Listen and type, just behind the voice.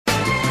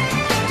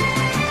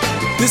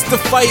This the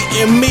fight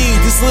in me.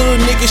 These little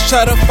niggas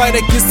try to fight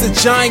against the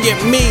giant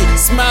me.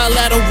 Smile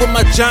at them with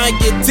my giant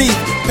teeth.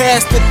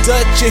 Pass the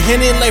Dutch, you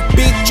Henny like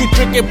bitch. You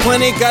drinking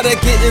plenty, gotta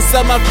get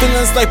inside my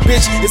feelings like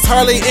bitch. It's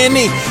hardly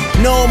any.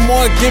 No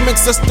more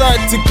gimmicks, I start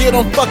to get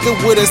on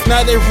fucking with us.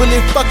 Now they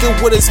really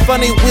fucking with us.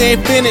 Funny, we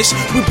ain't finished.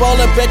 We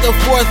ballin' back and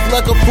forth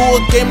like a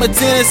full game of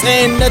tennis.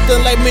 Ain't nothing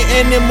like me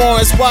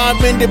anymore. That's why I'm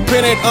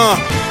independent.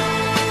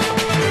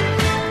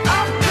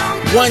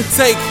 One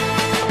take.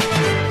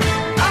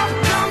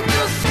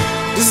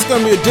 This is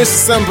gonna be a diss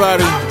to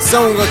somebody.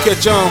 Someone gonna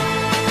catch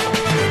on.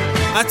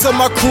 I told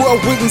my crew I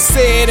wouldn't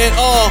say it at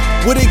all.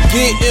 Wouldn't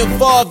get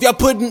involved. Y'all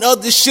putting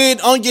other shit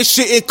on your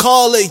shit and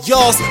call it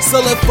y'all's.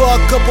 Sell it for a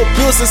couple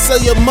bills and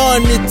sell your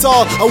money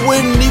tall. I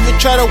wouldn't even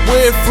try to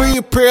wear a free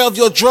pair of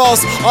your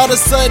drawers. All of a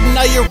sudden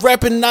now you're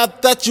rapping. I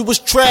thought you was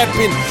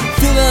trapping.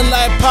 Feeling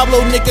like Pablo,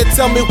 nigga,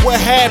 tell me what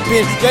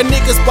happened. Y'all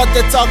niggas bout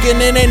the talking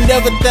and ain't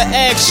never the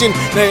action.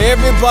 Now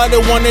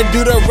everybody wanna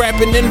do the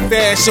rapping in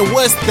fashion.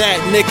 What's that,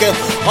 nigga?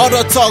 All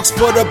the talks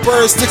for the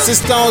birds. Sticks and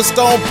stones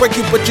don't break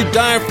you, but you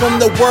dying from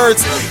the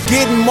words.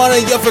 Getting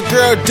money off a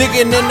girl,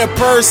 digging in the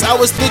purse. I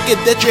was thinking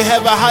that you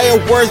have a higher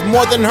worth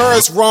more than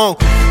hers. Wrong.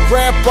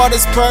 Rap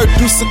artist,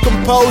 producer,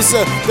 composer.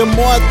 The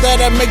more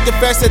that I make, the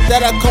faster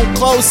that I come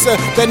closer.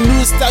 That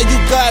new style you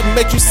got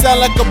make you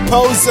sound like a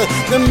poser.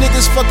 Them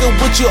niggas fucking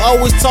with you,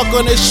 always talk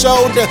on their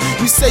shoulder.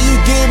 You say you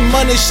getting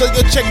money, show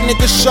your check,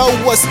 nigga, show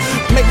us.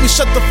 Make me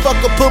shut the fuck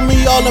up, put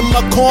me all in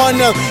my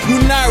corner.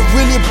 You not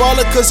really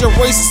ballin' cause your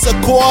race is a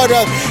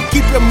quarter.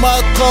 Keep your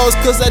mouth closed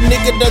cause that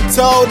nigga done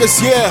told us,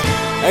 yeah.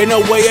 Ain't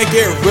no way I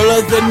get realer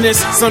than this.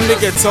 Some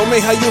nigga told me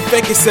how you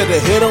fake it, said to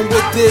hit him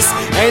with this.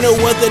 Ain't no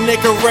other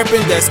nigga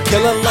rapping that's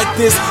killing like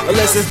this.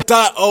 Unless it's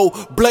Dot-O,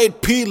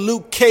 Blade P,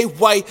 Luke K,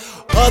 White.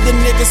 Other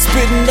niggas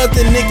spitting,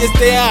 other niggas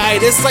they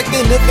alright. It's like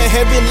they live a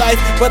heavy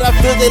life, but I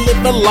feel they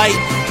live a light.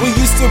 We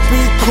used to be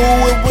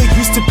cool and we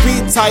used to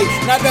be tight.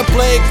 Not to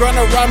play ground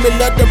around me,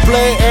 love to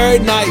play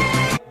every night.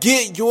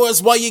 Get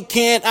yours while you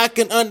can, I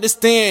can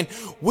understand.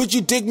 Would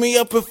you dig me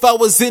up if I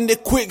was in the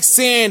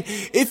quicksand?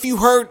 If you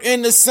hurt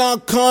in the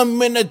sound,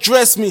 come and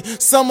address me.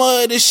 Some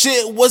of this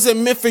shit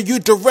wasn't meant for you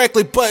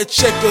directly, but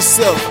check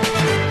yourself.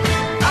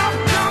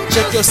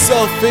 Check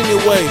yourself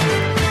anyway.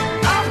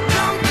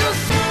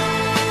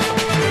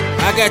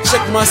 I gotta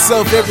check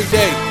myself every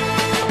day.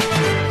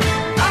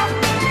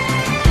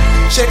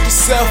 Check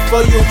yourself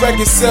or you wreck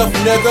yourself,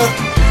 nigga.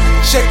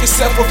 Check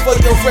yourself before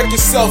you wreck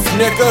yourself,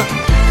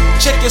 nigga.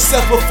 Check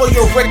yourself before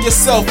you wreck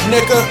yourself,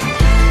 nigga.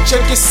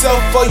 Check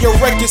yourself or you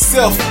wreck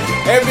yourself.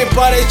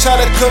 Everybody try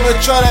to come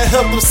and try to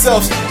help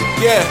themselves.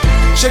 Yeah,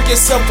 check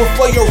yourself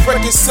before you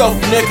wreck yourself,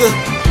 nigga.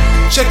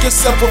 Check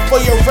yourself before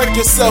you wreck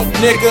yourself,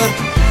 nigga.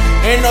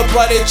 Ain't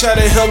nobody try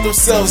to help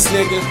themselves,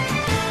 nigga.